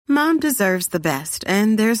Mom deserves the best,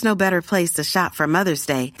 and there's no better place to shop for Mother's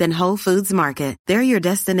Day than Whole Foods Market. They're your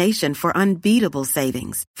destination for unbeatable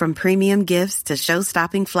savings, from premium gifts to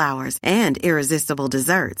show-stopping flowers and irresistible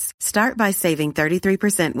desserts. Start by saving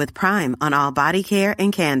 33% with Prime on all body care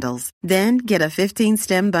and candles. Then get a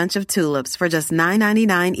 15-stem bunch of tulips for just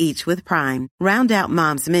 $9.99 each with Prime. Round out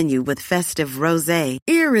Mom's menu with festive rosé,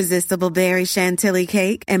 irresistible berry chantilly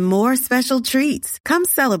cake, and more special treats. Come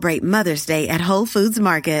celebrate Mother's Day at Whole Foods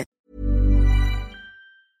Market.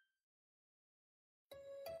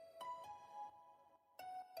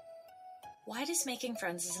 Why does making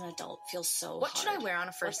friends as an adult feel so What hard? should I wear on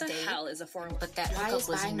a first date? What the hell is a formal? But that Why hookup is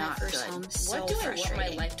was buying not my first good. home so What do I want my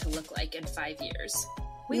frustrating? life to look like in 5 years?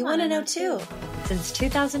 We want to know too. Since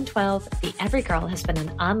 2012, the Every Girl has been an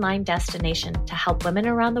online destination to help women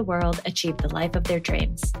around the world achieve the life of their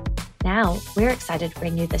dreams. Now, we're excited to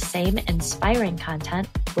bring you the same inspiring content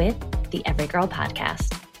with the Every Girl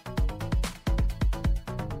podcast.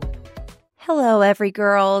 Hello, Every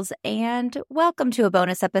Girls, and welcome to a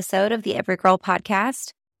bonus episode of the Every Girl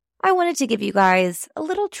podcast. I wanted to give you guys a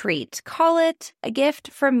little treat. Call it a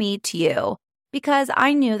gift from me to you, because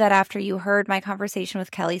I knew that after you heard my conversation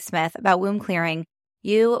with Kelly Smith about womb clearing,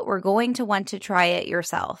 you were going to want to try it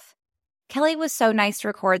yourself. Kelly was so nice to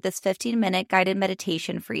record this 15-minute guided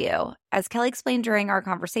meditation for you. As Kelly explained during our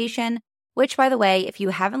conversation, which, by the way, if you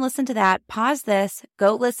haven't listened to that, pause this,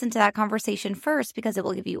 go listen to that conversation first, because it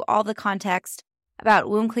will give you all the context about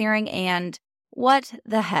womb clearing and what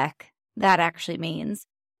the heck that actually means.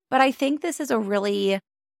 But I think this is a really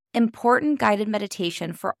important guided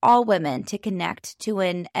meditation for all women to connect to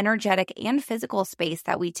an energetic and physical space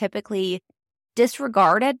that we typically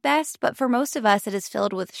disregard at best, but for most of us, it is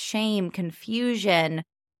filled with shame, confusion,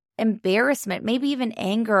 embarrassment, maybe even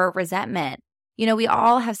anger or resentment. You know, we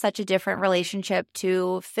all have such a different relationship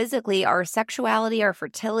to physically our sexuality, our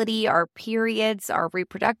fertility, our periods, our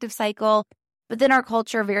reproductive cycle. But then our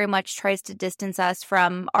culture very much tries to distance us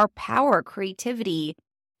from our power, creativity,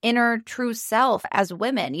 inner true self as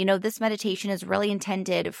women. You know, this meditation is really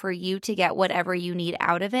intended for you to get whatever you need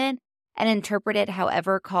out of it and interpret it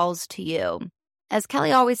however calls to you. As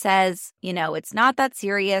Kelly always says, you know, it's not that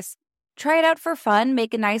serious. Try it out for fun.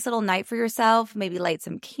 Make a nice little night for yourself. Maybe light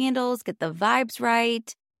some candles, get the vibes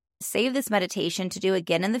right. Save this meditation to do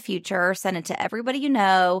again in the future. Send it to everybody you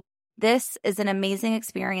know. This is an amazing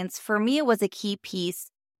experience. For me, it was a key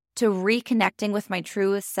piece to reconnecting with my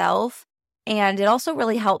true self. And it also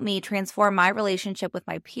really helped me transform my relationship with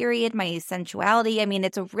my period, my sensuality. I mean,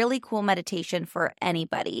 it's a really cool meditation for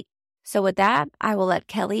anybody. So with that, I will let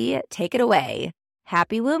Kelly take it away.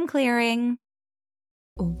 Happy womb clearing.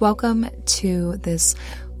 Welcome to this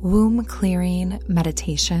womb clearing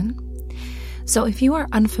meditation. So if you are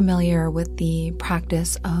unfamiliar with the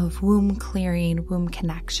practice of womb clearing, womb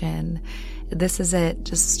connection, this is it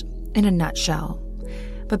just in a nutshell.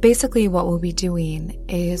 But basically what we'll be doing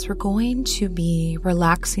is we're going to be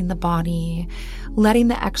relaxing the body, letting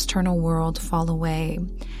the external world fall away,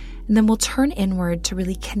 and then we'll turn inward to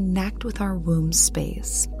really connect with our womb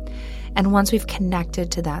space. And once we've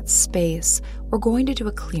connected to that space, we're going to do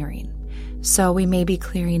a clearing. So we may be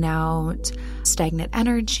clearing out stagnant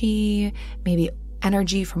energy, maybe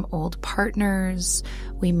energy from old partners.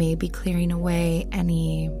 We may be clearing away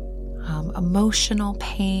any emotional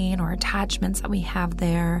pain or attachments that we have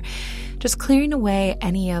there. Just clearing away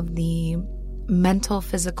any of the mental,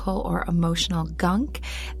 physical, or emotional gunk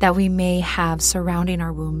that we may have surrounding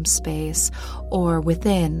our womb space or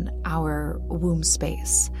within our womb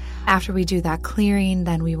space. After we do that clearing,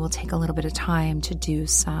 then we will take a little bit of time to do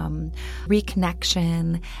some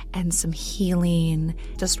reconnection and some healing,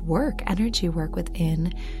 just work, energy work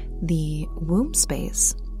within the womb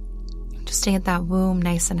space. Just to get that womb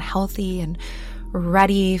nice and healthy and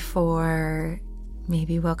ready for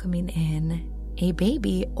maybe welcoming in a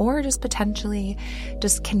baby, or just potentially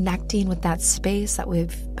just connecting with that space that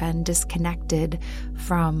we've been disconnected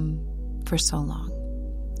from for so long.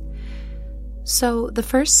 So the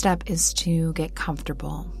first step is to get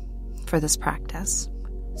comfortable for this practice.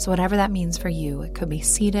 So whatever that means for you, it could be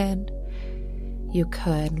seated, you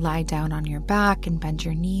could lie down on your back and bend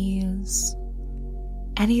your knees.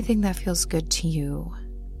 Anything that feels good to you,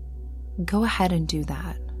 go ahead and do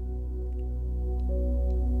that.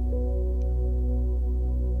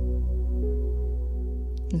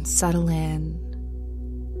 And settle in.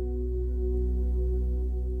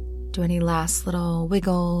 Do any last little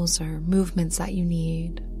wiggles or movements that you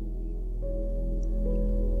need.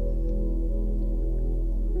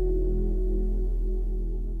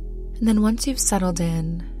 And then once you've settled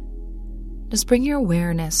in, just bring your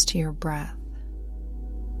awareness to your breath.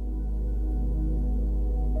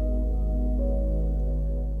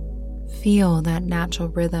 feel that natural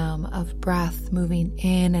rhythm of breath moving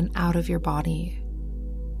in and out of your body.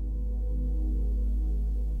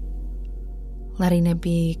 Letting it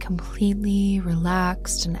be completely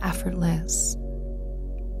relaxed and effortless.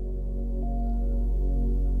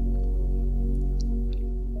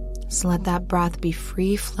 So let that breath be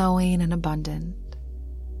free-flowing and abundant.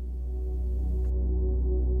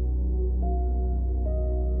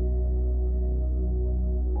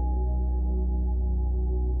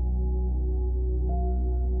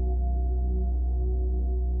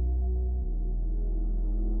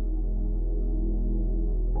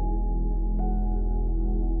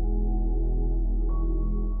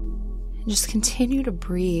 And just continue to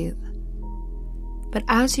breathe. But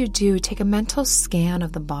as you do, take a mental scan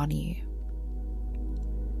of the body.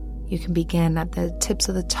 You can begin at the tips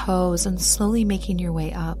of the toes and slowly making your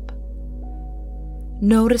way up.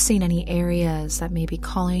 Noticing any areas that may be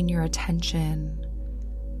calling your attention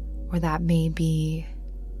or that may be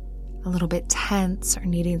a little bit tense or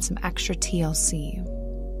needing some extra TLC.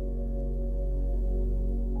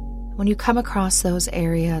 When you come across those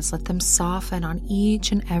areas, let them soften on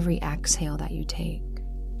each and every exhale that you take.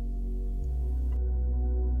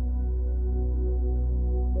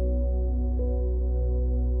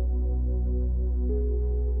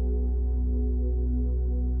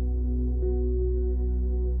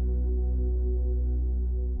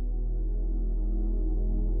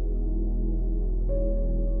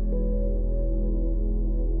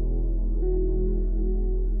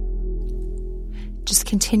 Just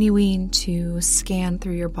continuing to scan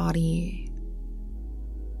through your body,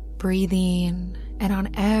 breathing, and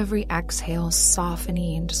on every exhale,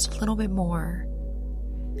 softening just a little bit more.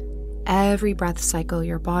 Every breath cycle,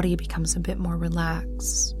 your body becomes a bit more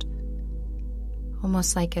relaxed,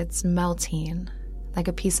 almost like it's melting, like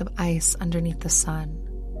a piece of ice underneath the sun.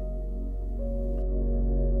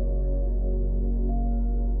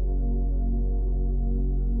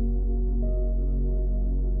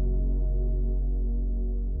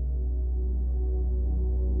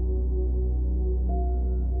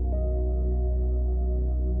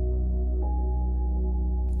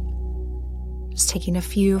 Just taking a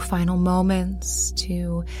few final moments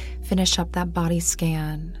to finish up that body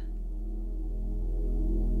scan.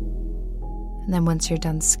 And then once you're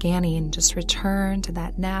done scanning, just return to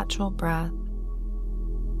that natural breath.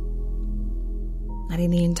 Letting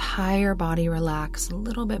the entire body relax a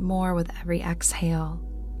little bit more with every exhale.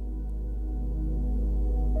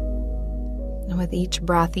 And with each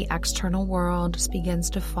breath, the external world just begins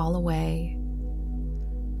to fall away.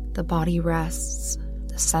 The body rests.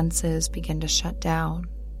 The senses begin to shut down.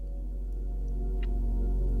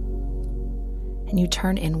 And you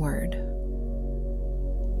turn inward.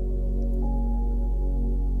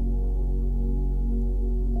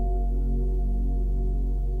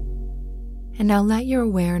 And now let your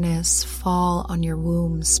awareness fall on your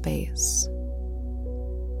womb space.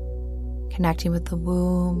 Connecting with the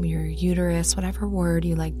womb, your uterus, whatever word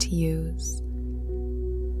you like to use.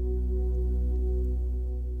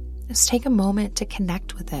 Just take a moment to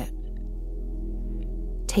connect with it.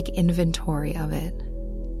 Take inventory of it.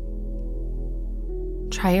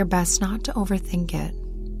 Try your best not to overthink it.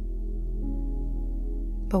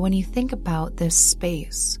 But when you think about this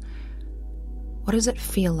space, what does it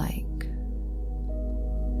feel like?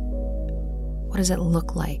 What does it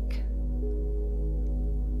look like?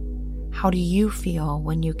 How do you feel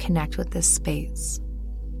when you connect with this space?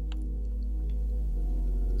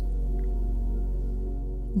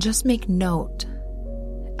 Just make note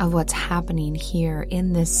of what's happening here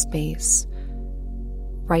in this space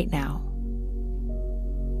right now.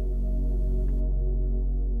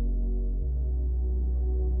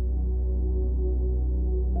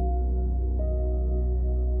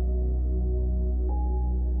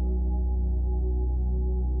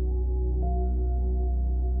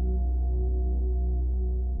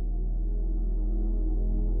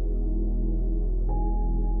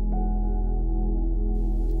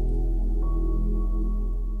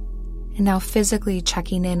 And now physically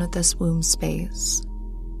checking in with this womb space.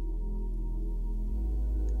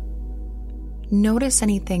 Notice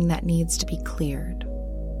anything that needs to be cleared.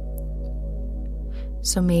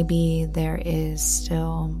 So maybe there is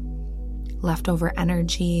still leftover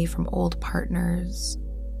energy from old partners.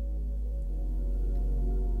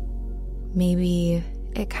 Maybe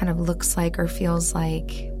it kind of looks like or feels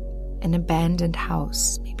like an abandoned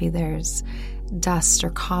house. Maybe there's dust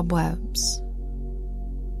or cobwebs.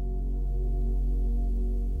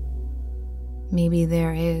 Maybe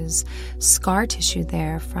there is scar tissue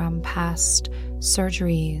there from past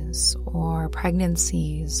surgeries or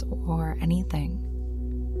pregnancies or anything.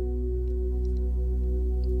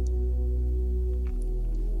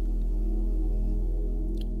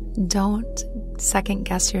 Don't second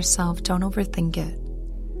guess yourself. Don't overthink it.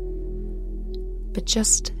 But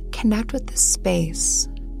just connect with this space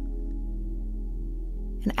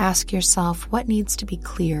and ask yourself what needs to be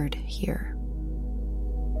cleared here.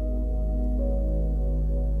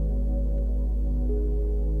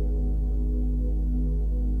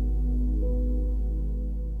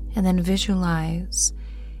 And then visualize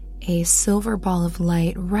a silver ball of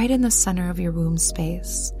light right in the center of your womb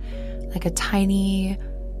space, like a tiny,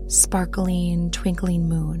 sparkling, twinkling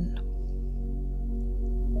moon.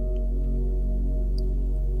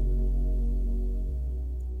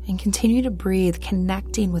 And continue to breathe,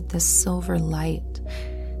 connecting with this silver light,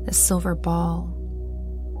 this silver ball.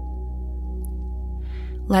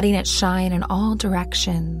 Letting it shine in all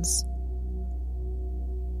directions.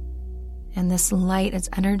 And this light, its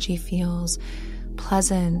energy feels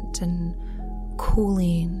pleasant and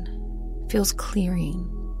cooling, feels clearing.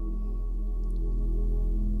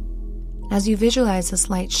 As you visualize this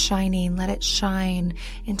light shining, let it shine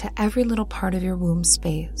into every little part of your womb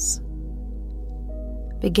space,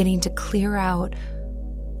 beginning to clear out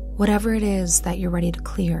whatever it is that you're ready to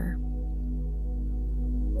clear.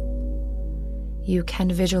 You can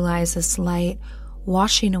visualize this light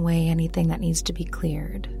washing away anything that needs to be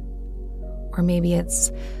cleared. Or maybe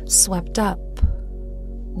it's swept up.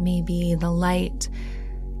 Maybe the light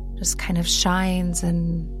just kind of shines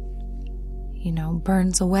and,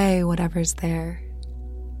 burns away whatever's there.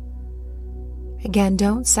 Again,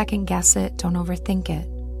 don't second guess it. Don't overthink it.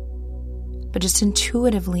 But just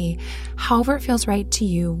intuitively, however it feels right to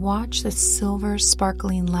you, watch this silver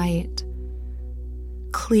sparkling light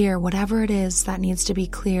clear whatever it is that needs to be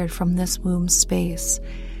cleared from this womb space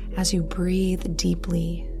as you breathe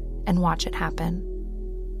deeply and watch it happen.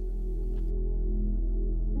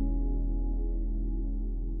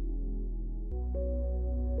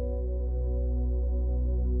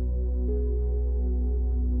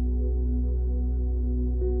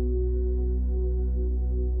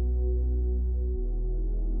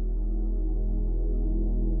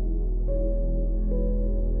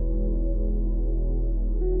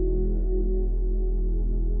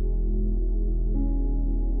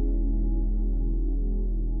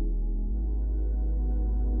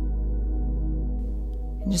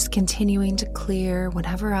 And just continuing to clear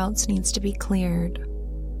whatever else needs to be cleared.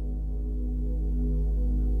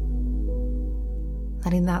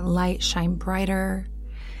 Letting that light shine brighter.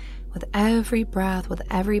 With every breath, with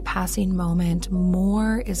every passing moment,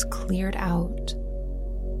 more is cleared out.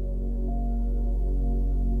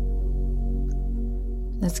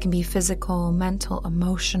 This can be physical, mental,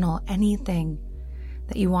 emotional, anything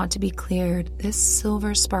that you want to be cleared. This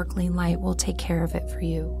silver sparkling light will take care of it for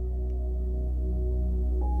you.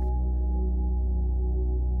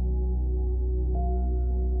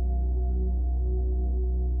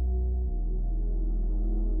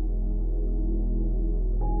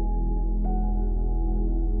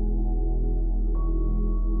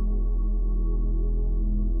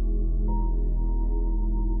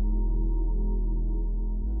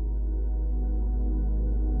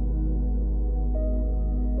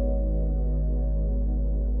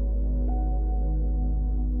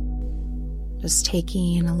 Just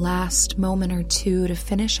taking a last moment or two to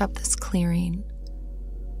finish up this clearing.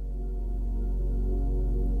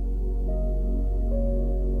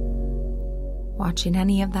 Watching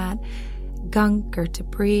any of that gunk or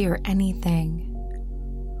debris or anything.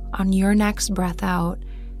 On your next breath out,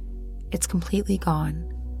 it's completely gone.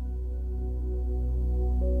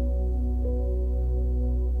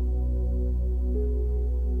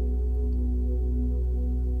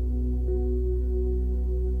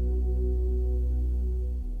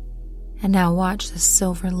 And now watch the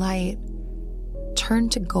silver light turn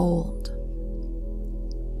to gold.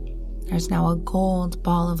 There's now a gold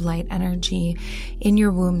ball of light energy in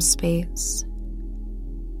your womb space.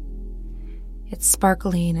 It's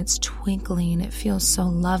sparkling, it's twinkling, it feels so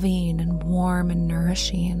loving and warm and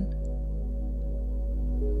nourishing.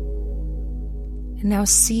 And now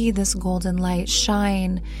see this golden light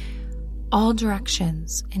shine all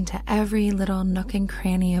directions into every little nook and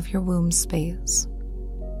cranny of your womb space.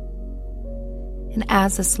 And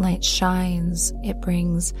as this light shines, it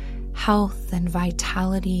brings health and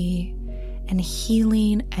vitality and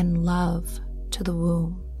healing and love to the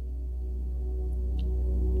womb.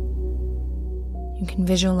 You can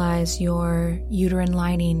visualize your uterine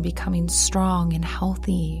lining becoming strong and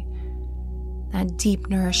healthy, that deep,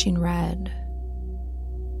 nourishing red.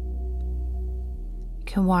 You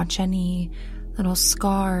can watch any little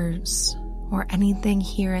scars or anything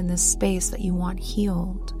here in this space that you want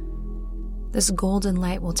healed. This golden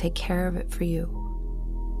light will take care of it for you.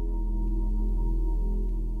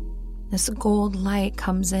 This gold light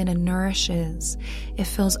comes in and nourishes. It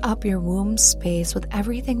fills up your womb space with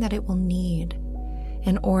everything that it will need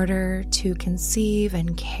in order to conceive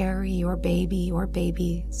and carry your baby or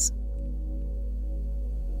babies.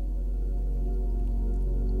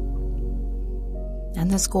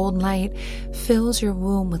 And this gold light fills your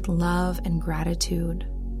womb with love and gratitude.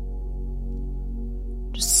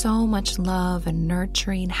 Just so much love and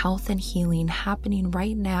nurturing, health and healing happening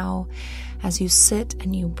right now as you sit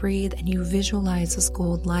and you breathe and you visualize this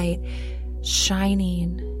gold light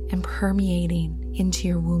shining and permeating into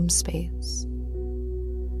your womb space.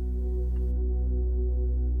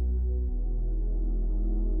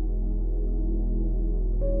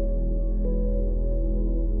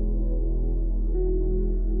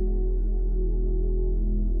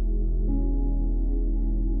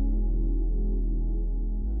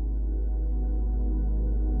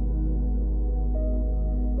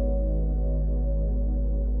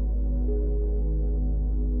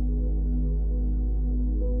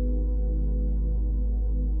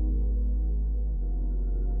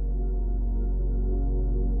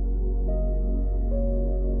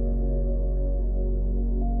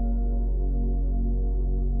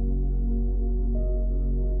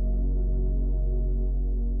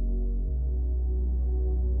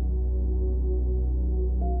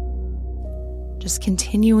 Just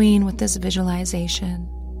continuing with this visualization,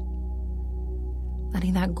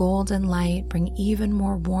 letting that golden light bring even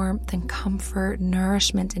more warmth and comfort,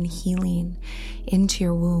 nourishment and healing into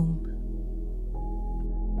your womb.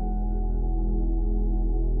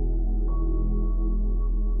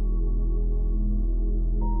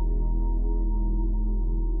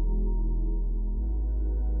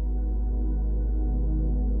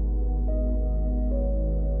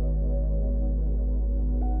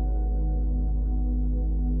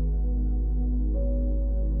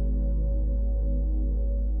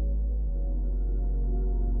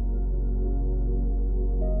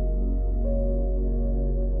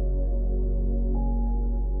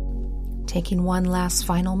 Taking one last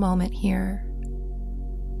final moment here,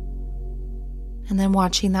 and then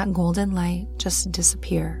watching that golden light just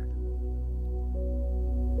disappear.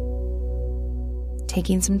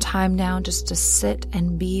 Taking some time now just to sit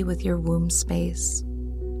and be with your womb space,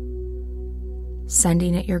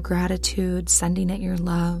 sending it your gratitude, sending it your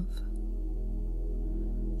love,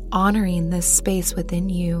 honoring this space within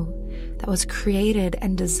you that was created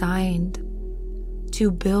and designed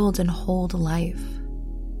to build and hold life.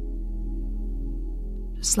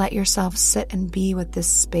 Just let yourself sit and be with this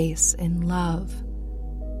space in love.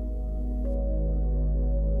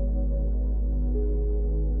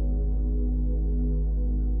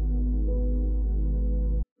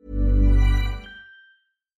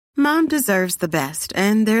 Mom deserves the best,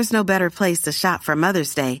 and there's no better place to shop for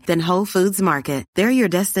Mother's Day than Whole Foods Market. They're your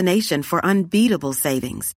destination for unbeatable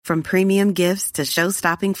savings, from premium gifts to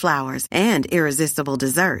show-stopping flowers and irresistible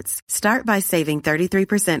desserts. Start by saving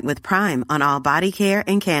 33% with Prime on all body care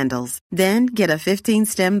and candles. Then get a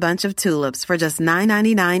 15-stem bunch of tulips for just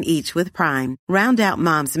 $9.99 each with Prime. Round out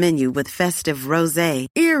Mom's menu with festive rosé,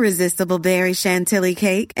 irresistible berry chantilly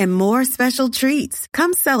cake, and more special treats.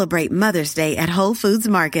 Come celebrate Mother's Day at Whole Foods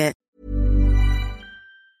Market.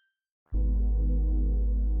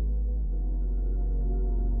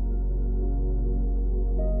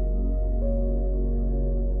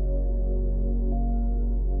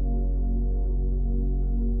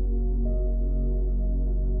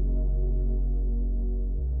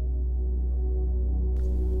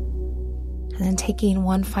 And then taking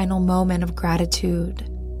one final moment of gratitude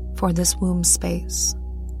for this womb space,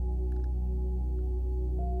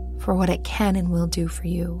 for what it can and will do for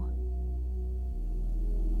you.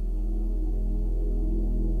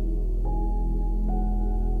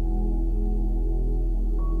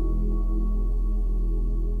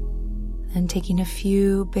 And taking a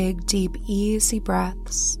few big, deep, easy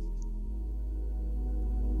breaths,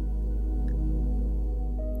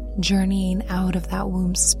 journeying out of that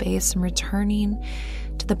womb space and returning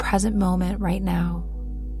to the present moment right now.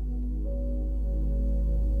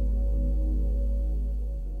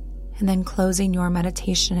 And then closing your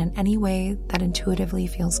meditation in any way that intuitively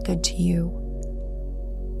feels good to you.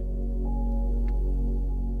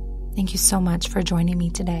 Thank you so much for joining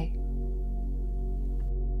me today.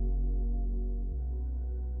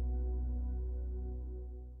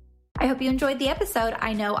 I hope you enjoyed the episode.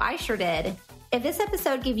 I know I sure did. If this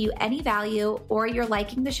episode gave you any value or you're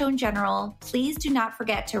liking the show in general, please do not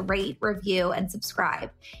forget to rate, review, and subscribe.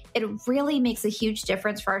 It really makes a huge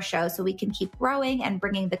difference for our show so we can keep growing and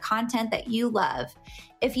bringing the content that you love.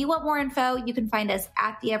 If you want more info, you can find us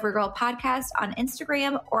at The Everygirl Podcast on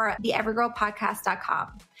Instagram or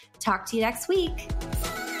theeverygirlpodcast.com. Talk to you next week.